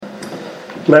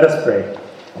Let us pray.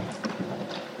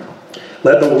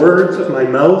 Let the words of my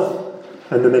mouth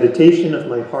and the meditation of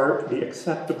my heart be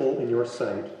acceptable in your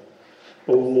sight,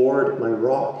 O Lord, my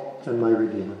rock and my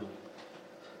redeemer.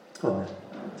 Amen.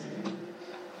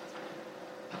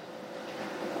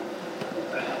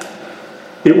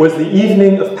 It was the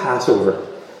evening of Passover.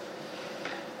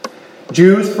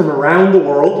 Jews from around the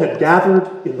world had gathered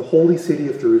in the holy city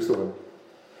of Jerusalem.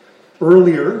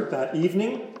 Earlier that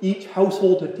evening, each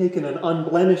household had taken an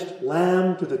unblemished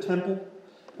lamb to the temple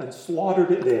and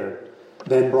slaughtered it there,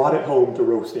 then brought it home to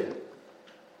roast it.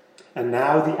 And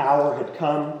now the hour had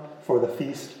come for the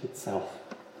feast itself.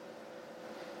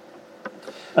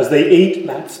 As they ate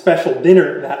that special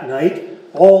dinner that night,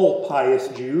 all pious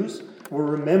Jews were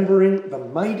remembering the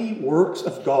mighty works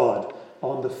of God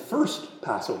on the first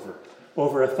Passover,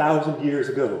 over 1,000 years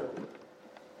ago,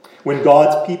 when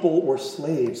God's people were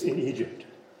slaves in Egypt.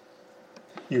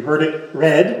 You heard it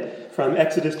read from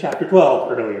Exodus chapter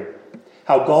 12 earlier,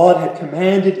 how God had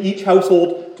commanded each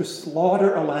household to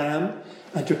slaughter a lamb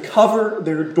and to cover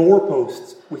their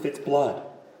doorposts with its blood.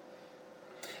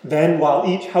 Then, while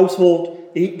each household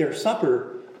ate their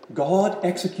supper, God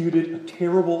executed a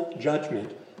terrible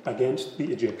judgment against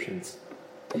the Egyptians.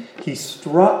 He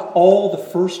struck all the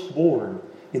firstborn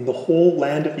in the whole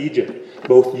land of Egypt,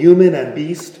 both human and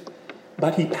beast,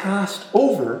 but he passed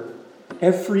over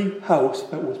every house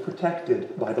that was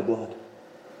protected by the blood.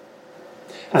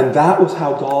 And that was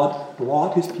how God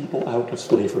brought his people out of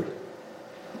slavery.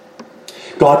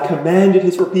 God commanded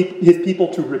his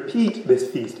people to repeat this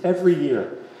feast every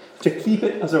year, to keep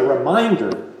it as a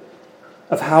reminder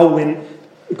of how when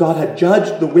God had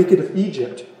judged the wicked of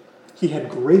Egypt, he had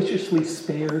graciously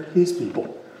spared his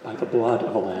people by the blood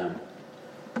of a lamb.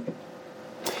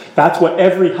 That's what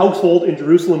every household in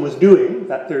Jerusalem was doing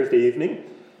that Thursday evening,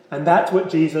 and that's what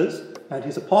Jesus and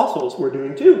his apostles were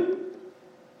doing too.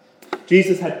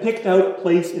 Jesus had picked out a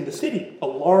place in the city, a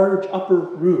large upper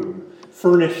room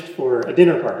furnished for a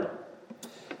dinner party,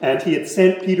 and he had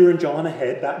sent Peter and John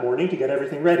ahead that morning to get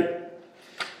everything ready.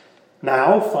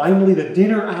 Now, finally, the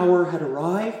dinner hour had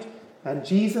arrived, and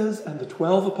Jesus and the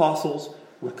 12 apostles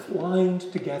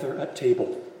reclined together at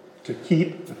table to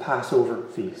keep the Passover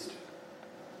feast.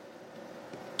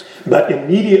 But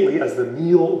immediately as the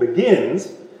meal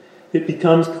begins, it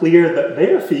becomes clear that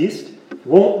their feast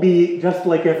won't be just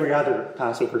like every other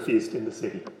Passover feast in the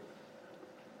city.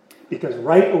 Because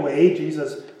right away,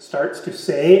 Jesus starts to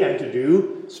say and to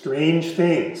do strange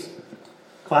things.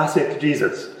 Classic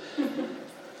Jesus.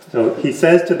 So he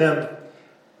says to them,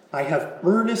 I have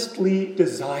earnestly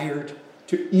desired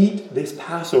to eat this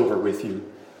Passover with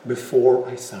you before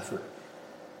I suffer.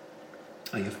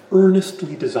 I have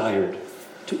earnestly desired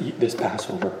to eat this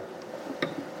Passover.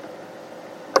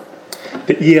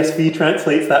 The ESV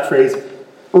translates that phrase,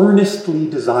 earnestly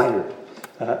desired.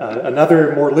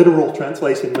 Another more literal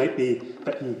translation might be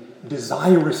that he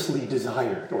desirously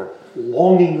desired or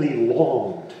longingly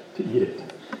longed to eat it.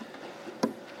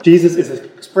 Jesus is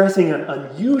expressing an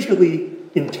unusually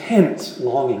intense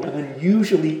longing, an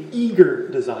unusually eager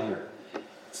desire.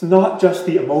 It's not just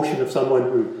the emotion of someone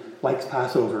who likes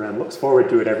Passover and looks forward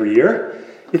to it every year.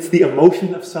 It's the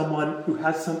emotion of someone who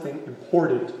has something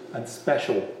important and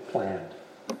special planned.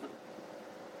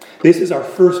 This is our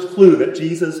first clue that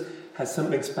Jesus has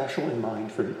something special in mind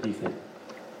for the evening.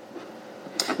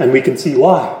 And we can see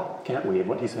why, can't we, in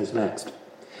what he says next.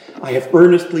 I have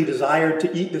earnestly desired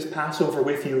to eat this Passover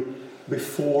with you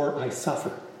before I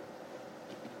suffer.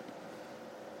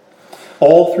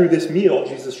 All through this meal,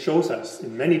 Jesus shows us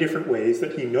in many different ways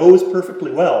that he knows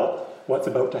perfectly well what's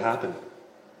about to happen.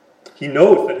 He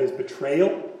knows that his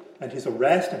betrayal and his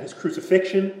arrest and his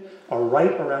crucifixion are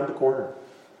right around the corner.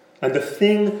 And the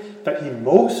thing that he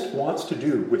most wants to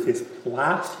do with his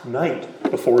last night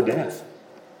before death,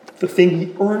 the thing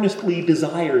he earnestly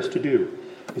desires to do,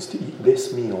 is to eat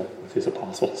this meal with his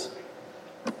apostles.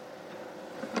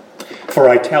 For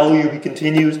I tell you, he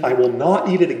continues, I will not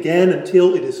eat it again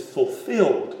until it is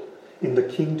fulfilled in the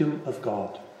kingdom of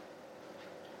God.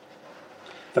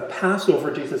 The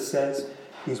Passover, Jesus says,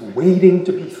 is waiting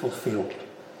to be fulfilled.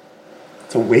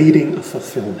 It's a waiting of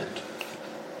fulfillment.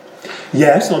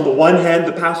 Yes, on the one hand,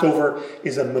 the Passover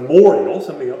is a memorial,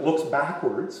 something that looks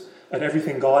backwards at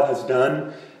everything God has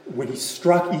done when he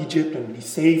struck Egypt and when he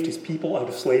saved his people out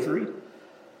of slavery.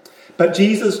 But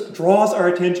Jesus draws our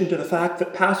attention to the fact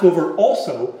that Passover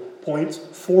also points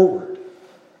forward.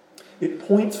 It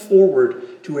points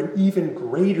forward to an even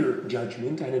greater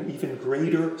judgment and an even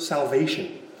greater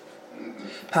salvation.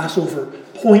 Passover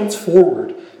points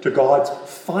forward to God's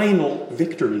final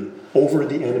victory over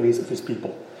the enemies of his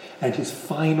people and his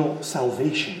final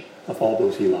salvation of all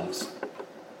those he loves.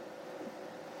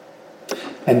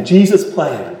 And Jesus'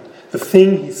 plan, the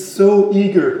thing he's so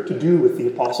eager to do with the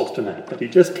apostles tonight, that he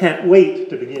just can't wait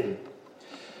to begin.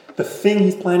 The thing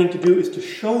he's planning to do is to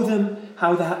show them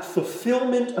how that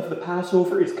fulfillment of the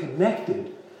Passover is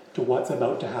connected to what's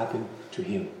about to happen to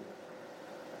him.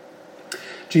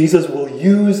 Jesus will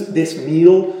use this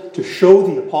meal to show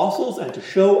the apostles and to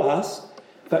show us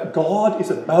that God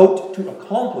is about to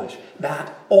accomplish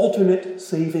that ultimate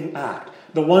saving act,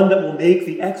 the one that will make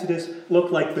the Exodus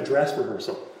look like the dress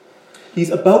rehearsal. He's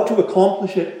about to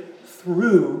accomplish it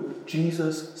through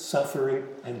Jesus' suffering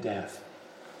and death.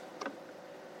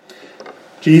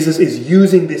 Jesus is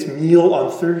using this meal on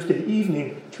Thursday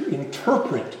evening to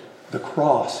interpret the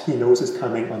cross he knows is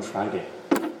coming on Friday.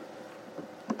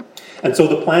 And so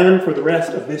the plan for the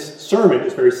rest of this sermon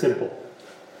is very simple.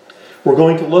 We're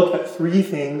going to look at three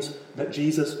things that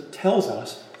Jesus tells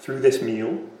us through this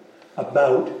meal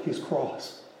about his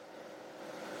cross.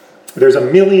 There's a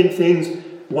million things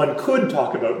one could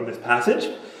talk about in this passage.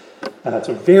 It's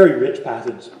a very rich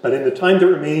passage, but in the time that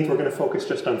remains, we're going to focus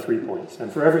just on 3 points.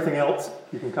 And for everything else,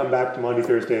 you can come back to Maundy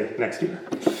Thursday next year.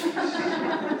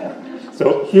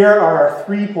 So here are our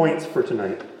 3 points for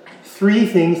tonight. 3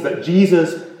 things that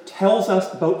Jesus tells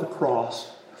us about the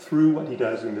cross through what he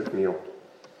does in this meal.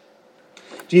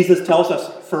 Jesus tells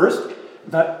us first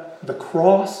that the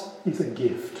cross is a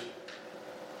gift.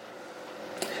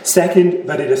 Second,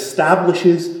 that it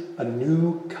establishes a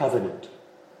new covenant.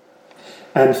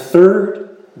 And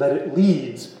third, that it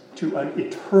leads to an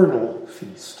eternal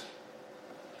feast.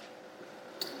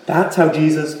 That's how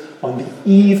Jesus, on the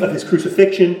eve of his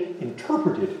crucifixion,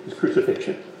 interpreted his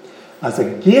crucifixion as a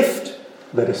gift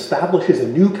that establishes a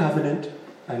new covenant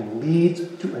and leads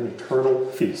to an eternal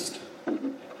feast.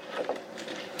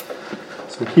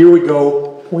 So here we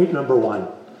go, point number 1.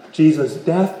 Jesus'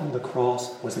 death on the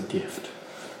cross was a gift.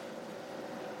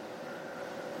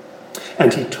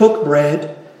 And he took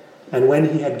bread, and when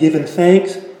he had given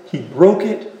thanks, he broke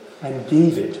it and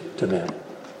gave it to them,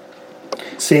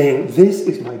 saying, "This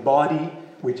is my body,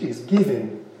 which is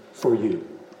given for you."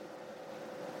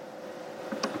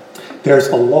 There's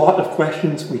a lot of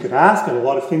questions we could ask and a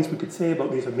lot of things we could say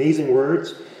about these amazing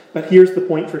words, but here's the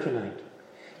point for tonight.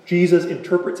 Jesus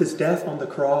interprets his death on the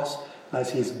cross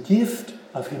as his gift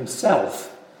of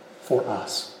himself for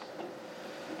us.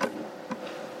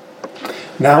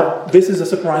 Now, this is a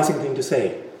surprising thing to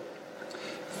say,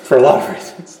 for a lot of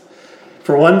reasons.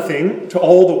 For one thing, to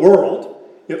all the world,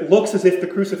 it looks as if the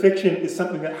crucifixion is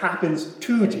something that happens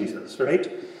to Jesus,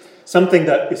 right? Something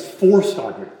that is forced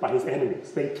on him by his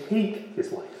enemies. They take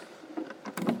his life.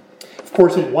 Of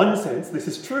course, in one sense, this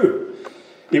is true.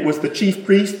 It was the chief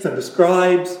priests and the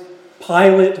scribes,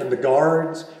 Pilate and the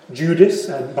guards, Judas,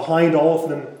 and behind all of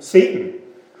them, Satan,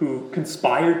 who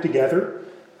conspired together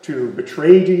to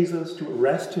betray Jesus, to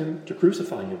arrest him, to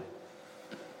crucify him.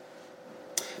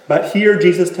 But here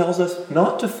Jesus tells us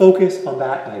not to focus on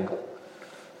that angle.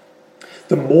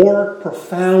 The more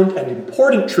profound and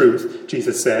important truth,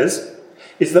 Jesus says,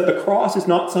 is that the cross is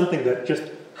not something that just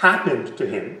happened to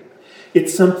him.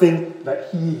 It's something that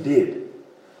he did,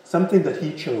 something that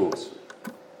he chose,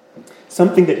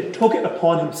 something that he took it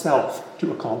upon himself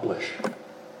to accomplish.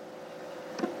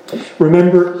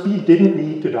 Remember, he didn't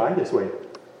need to die this way.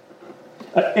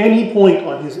 At any point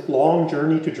on his long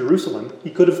journey to Jerusalem, he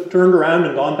could have turned around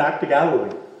and gone back to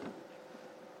Galilee.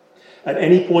 At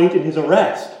any point in his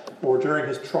arrest, or during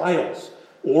his trials,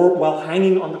 or while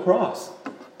hanging on the cross,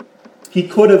 he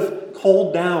could have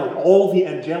called down all the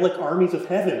angelic armies of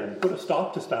heaven and put a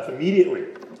stop to stuff immediately.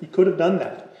 He could have done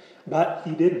that, but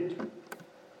he didn't.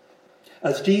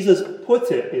 As Jesus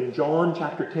puts it in John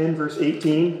chapter 10, verse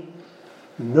 18,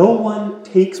 "No one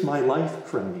takes my life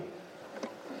from me,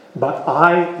 but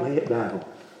I lay it down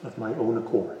of my own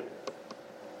accord."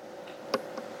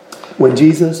 When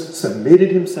Jesus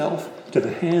submitted himself to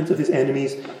the hands of his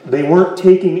enemies, they weren't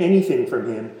taking anything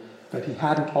from him that he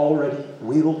hadn't already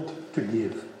willed to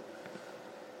give.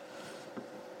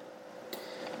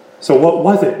 So what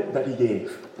was it that he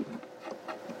gave?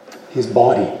 His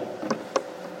body.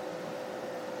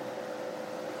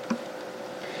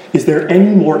 Is there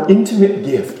any more intimate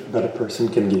gift that a person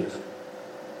can give?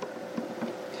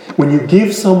 When you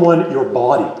give someone your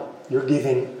body, you're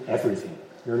giving everything.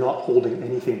 You're not holding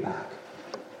anything back.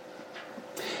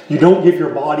 You don't give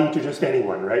your body to just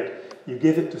anyone, right? You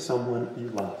give it to someone you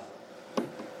love.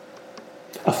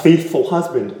 A faithful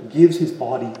husband gives his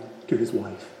body to his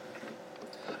wife.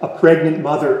 A pregnant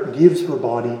mother gives her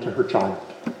body to her child.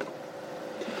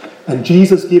 And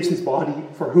Jesus gives his body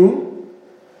for whom?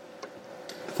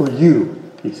 For you,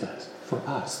 he says, for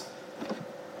us.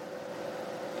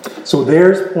 So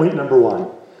there's point number 1.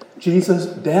 Jesus'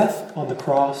 death on the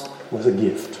cross was a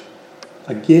gift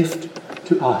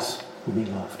to us whom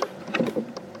he loved.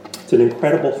 It's an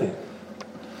incredible thing.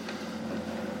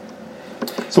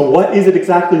 So what is it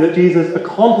exactly that Jesus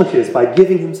accomplishes by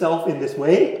giving himself in this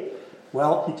way?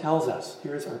 Well, he tells us.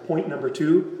 Here's our point number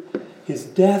 2. His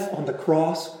death on the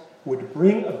cross would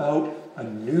bring about a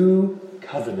new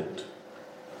covenant.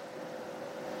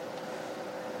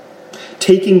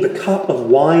 Taking the cup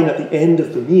of wine at the end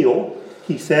of the meal,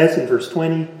 he says in verse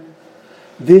 20,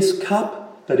 "This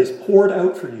cup that is poured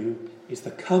out for you is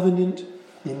the covenant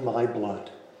in my blood."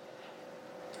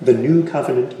 The new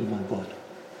covenant in my blood.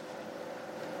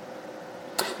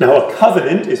 Now, a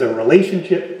covenant is a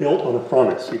relationship built on a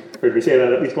promise. You've heard me say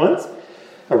that at least once.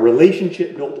 A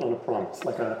relationship built on a promise,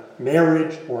 like a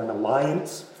marriage or an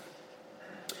alliance.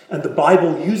 And the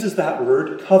Bible uses that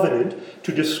word, covenant,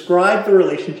 to describe the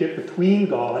relationship between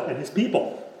God and his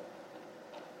people.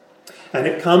 And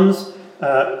it comes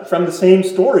from the same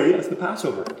story as the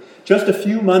Passover. Just a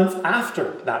few months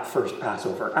after that first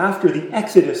Passover, after the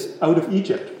Exodus out of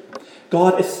Egypt,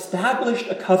 God established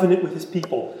a covenant with his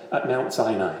people at Mount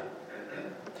Sinai.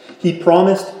 He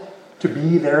promised to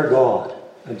be their God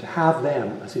and to have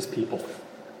them as his people.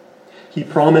 He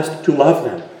promised to love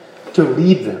them, to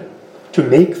lead them, to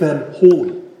make them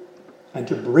holy, and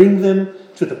to bring them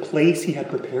to the place he had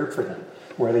prepared for them,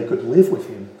 where they could live with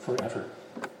him forever.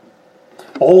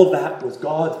 All of that was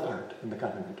God's part in the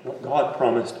covenant, what God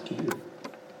promised to do.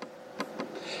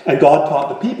 And God taught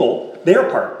the people their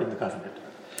part in the covenant,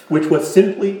 which was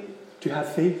simply to have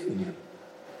faith in him,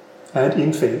 and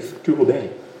in faith to obey.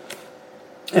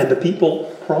 And the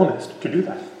people promised to do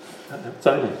that at Mount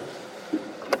Sinai.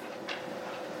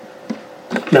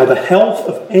 Now, the health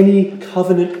of any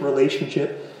covenant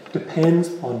relationship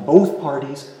depends on both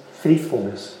parties'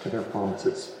 faithfulness to their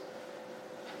promises.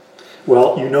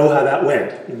 Well, you know how that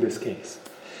went in this case.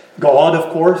 God,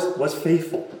 of course, was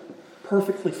faithful,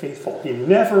 perfectly faithful. He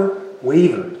never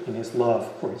wavered in his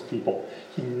love for his people.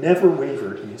 He never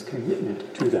wavered in his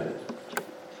commitment to them.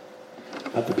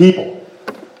 But the people,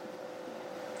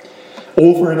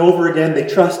 over and over again, they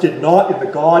trusted not in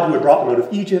the God who had brought them out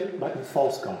of Egypt, but in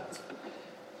false gods,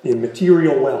 in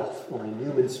material wealth or in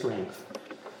human strength.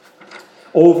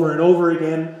 Over and over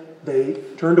again, they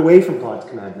turned away from God's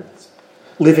commandments,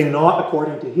 living not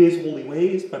according to his holy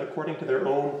ways, but according to their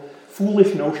own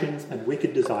foolish notions and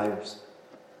wicked desires.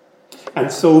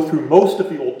 And so through most of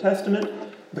the Old Testament,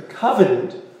 the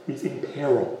covenant is in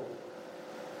peril.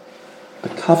 The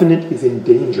covenant is in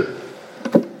danger.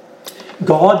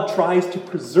 God tries to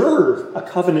preserve a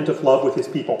covenant of love with his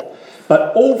people,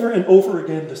 but over and over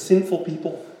again, the sinful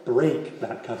people break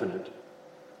that covenant.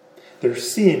 Their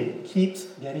sin keeps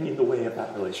getting in the way of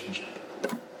that relationship.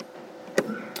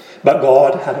 But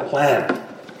God had a plan.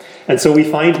 And so we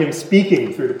find him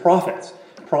speaking through the prophets,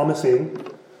 promising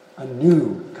a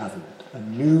new covenant, a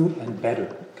new and better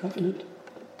covenant.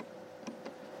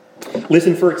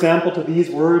 Listen, for example, to these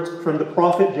words from the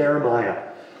prophet Jeremiah.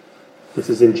 This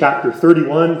is in chapter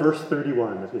 31, verse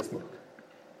 31 of his book.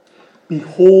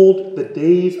 "Behold, the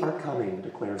days are coming,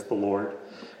 declares the Lord,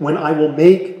 when I will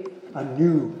make a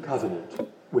new covenant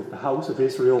with the house of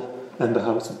Israel and the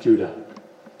house of Judah.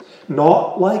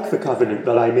 Not like the covenant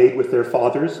that I made with their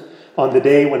fathers on the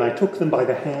day when I took them by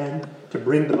the hand to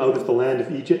bring them out of the land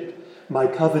of Egypt, my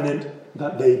covenant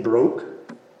that they broke,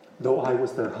 though I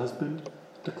was their husband,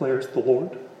 declares the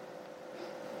Lord.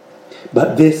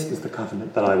 But this is the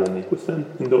covenant that I will make with them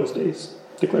in those days,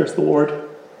 declares the Lord.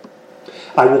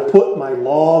 I will put my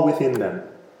law within them,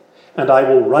 and I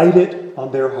will write it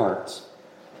on their hearts.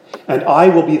 And I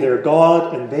will be their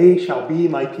God, and they shall be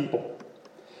my people.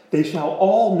 They shall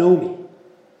all know me,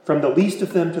 from the least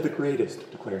of them to the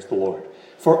greatest, declares the Lord.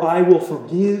 For I will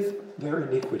forgive their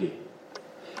iniquity,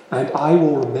 and I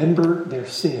will remember their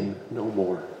sin no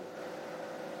more."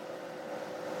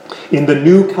 In the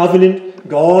new covenant,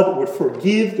 God would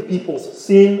forgive the people's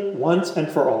sin once and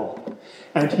for all,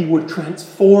 and he would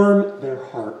transform their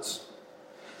hearts,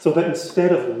 so that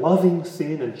instead of loving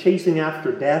sin and chasing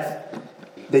after death,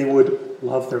 they would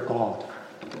love their God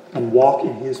and walk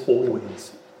in his holy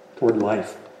ways toward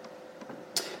life.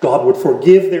 God would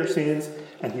forgive their sins,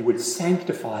 and he would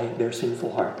sanctify their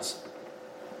sinful hearts.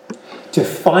 To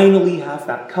finally have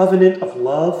that covenant of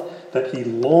love that he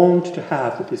longed to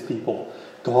have with his people,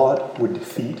 God would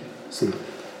defeat sin.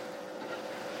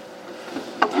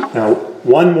 Now,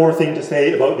 one more thing to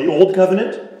say about the Old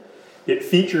Covenant. It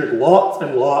featured lots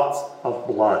and lots of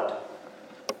blood.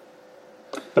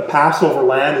 The Passover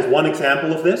lamb is one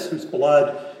example of this, whose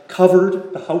blood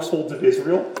covered the households of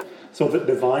Israel so that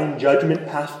divine judgment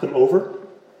passed them over.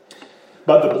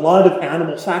 But the blood of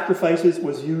animal sacrifices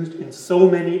was used in so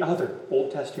many other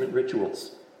Old Testament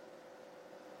rituals.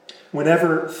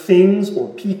 Whenever things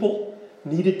or people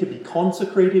needed to be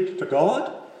consecrated to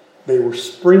God, they were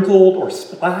sprinkled or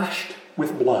splashed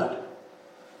with blood.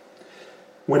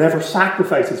 Whenever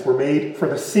sacrifices were made for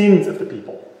the sins of the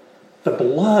people, the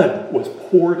blood was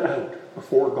poured out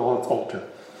before God's altar.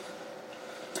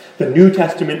 The New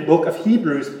Testament book of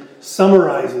Hebrews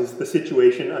summarizes the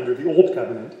situation under the Old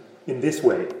Covenant in this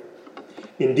way.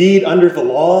 Indeed, under the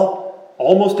law,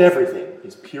 almost everything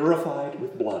is purified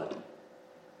with blood.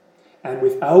 And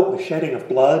without the shedding of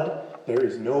blood, there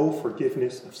is no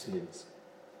forgiveness of sins.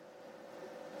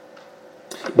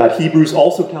 But Hebrews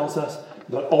also tells us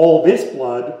that all this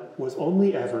blood was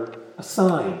only ever a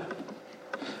sign.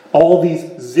 All these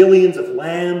zillions of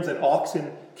lambs and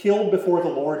oxen killed before the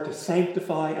Lord to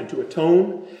sanctify and to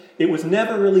atone, it was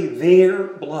never really their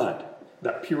blood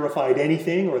that purified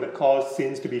anything or that caused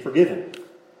sins to be forgiven.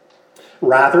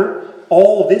 Rather,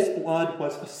 all this blood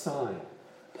was a sign,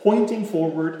 pointing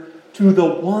forward to the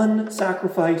one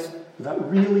sacrifice that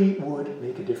really would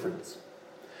make a difference,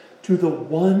 to the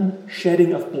one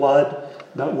shedding of blood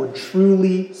that would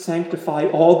truly sanctify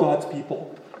all God's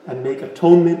people and make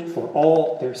atonement for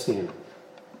all their sin,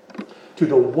 to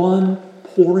the one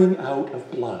pouring out of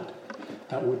blood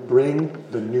that would bring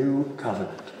the new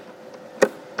covenant.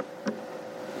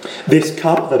 This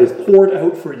cup that is poured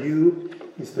out for you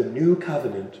is the new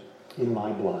covenant in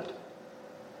my blood.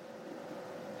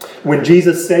 When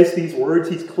Jesus says these words,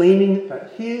 he's claiming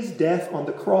that his death on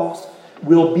the cross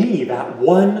will be that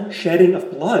one shedding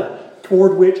of blood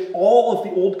toward which all of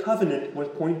the old covenant was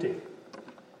pointing.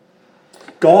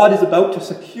 God is about to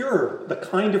secure the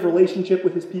kind of relationship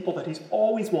with his people that he's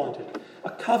always wanted. A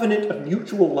covenant of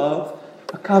mutual love,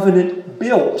 a covenant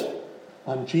built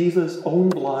on Jesus' own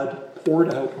blood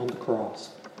poured out on the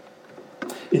cross.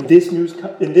 In this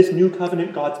new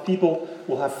covenant, God's people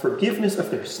will have forgiveness of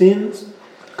their sins.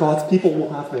 God's people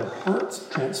will have their hearts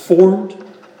transformed.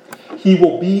 He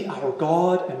will be our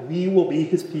God and we will be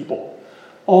his people,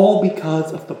 all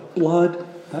because of the blood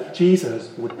that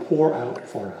Jesus would pour out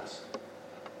for us.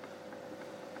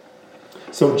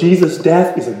 So Jesus'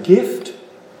 death is a gift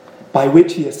by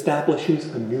which he establishes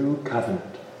a new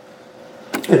covenant.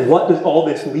 And what does all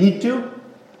this lead to?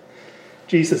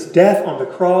 Jesus' death on the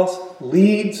cross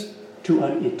leads to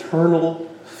an eternal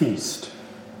feast.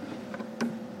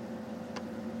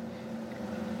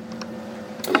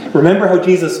 Remember how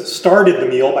Jesus started the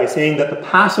meal by saying that the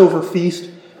Passover feast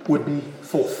would be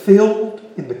fulfilled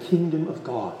in the kingdom of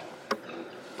God.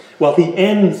 Well, he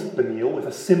ends the meal with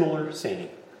a similar saying.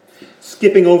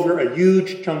 Skipping over a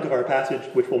huge chunk of our passage,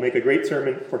 which will make a great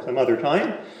sermon for some other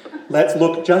time, let's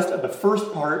look just at the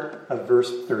first part of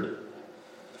verse 30.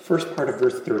 The first part of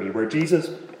verse 30, where Jesus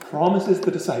promises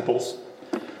the disciples,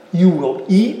 "You will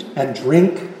eat and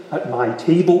drink at my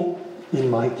table in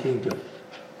my kingdom."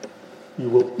 You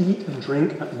will eat and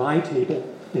drink at my table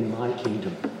in my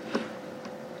kingdom.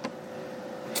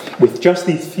 With just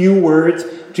these few words,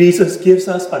 Jesus gives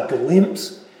us a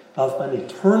glimpse of an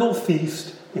eternal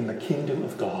feast in the kingdom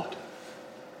of God.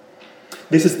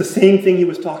 This is the same thing he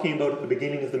was talking about at the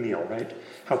beginning of the meal, right?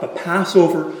 How the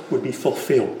Passover would be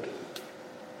fulfilled.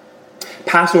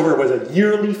 Passover was a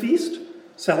yearly feast,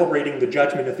 celebrating the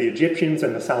judgment of the Egyptians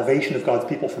and the salvation of God's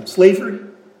people from slavery.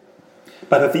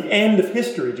 But at the end of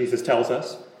history, Jesus tells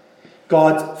us,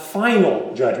 God's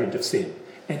final judgment of sin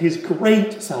and his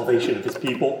great salvation of his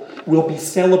people will be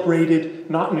celebrated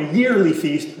not in a yearly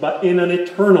feast, but in an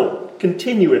eternal,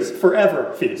 continuous,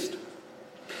 forever feast.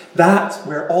 That's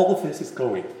where all of this is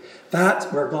going. That's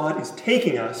where God is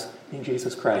taking us in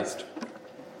Jesus Christ.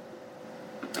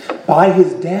 By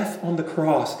his death on the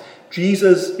cross,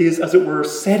 Jesus is, as it were,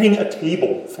 setting a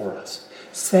table for us,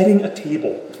 setting a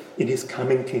table in his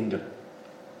coming kingdom.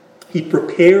 He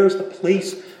prepares a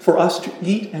place for us to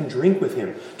eat and drink with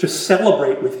him, to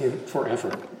celebrate with him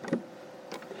forever.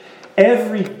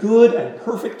 Every good and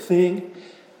perfect thing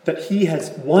that he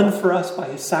has won for us by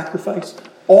his sacrifice,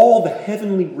 all the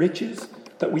heavenly riches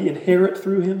that we inherit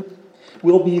through him,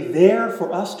 will be there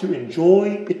for us to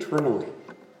enjoy eternally.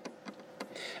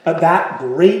 At that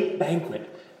great banquet,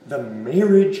 the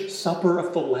marriage supper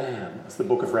of the Lamb, as the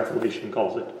book of Revelation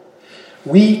calls it,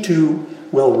 we too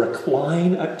will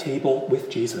recline at table with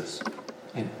Jesus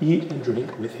and eat and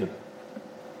drink with him.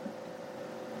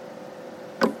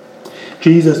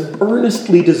 Jesus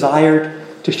earnestly desired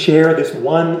to share this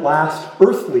one last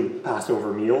earthly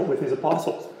Passover meal with his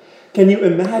apostles. Can you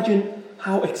imagine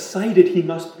how excited he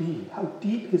must be, how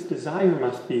deep his desire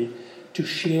must be to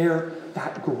share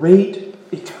that great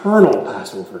eternal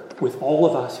Passover with all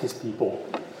of us, his people,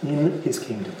 in his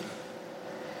kingdom.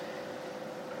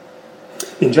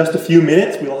 In just a few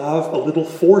minutes, we'll have a little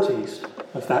foretaste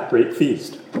of that great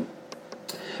feast.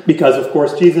 Because, of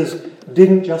course, Jesus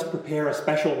didn't just prepare a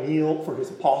special meal for his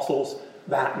apostles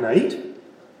that night.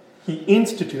 He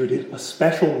instituted a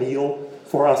special meal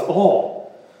for us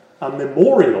all, a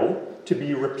memorial to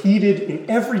be repeated in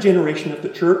every generation of the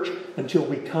church until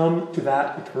we come to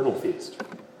that eternal feast.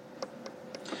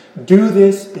 Do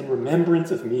this in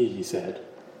remembrance of me, he said.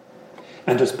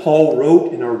 And as Paul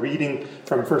wrote in our reading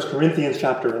from 1 Corinthians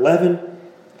chapter 11,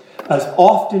 as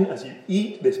often as you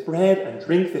eat this bread and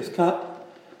drink this cup,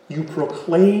 you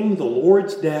proclaim the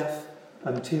Lord's death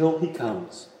until he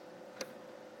comes.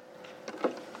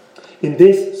 In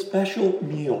this special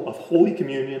meal of Holy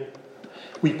Communion,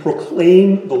 we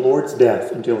proclaim the Lord's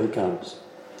death until he comes.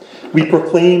 We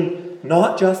proclaim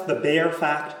not just the bare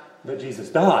fact that Jesus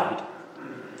died.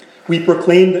 We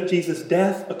proclaim that Jesus'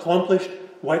 death accomplished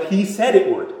what he said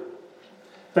it would,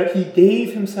 that he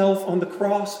gave himself on the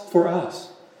cross for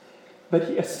us, that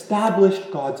he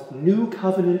established God's new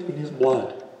covenant in his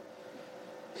blood,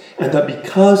 and that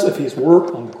because of his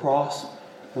work on the cross,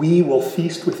 we will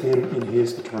feast with him in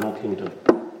his eternal kingdom.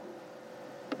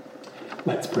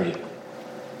 Let's pray.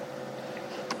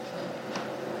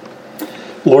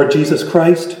 Lord Jesus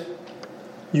Christ,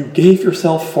 you gave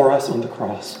yourself for us on the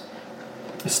cross,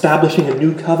 establishing a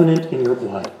new covenant in your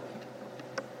blood.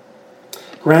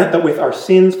 Grant that with our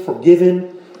sins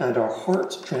forgiven and our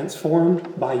hearts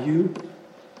transformed by you,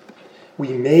 we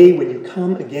may, when you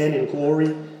come again in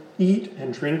glory, eat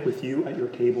and drink with you at your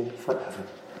table forever.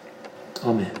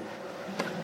 Amen.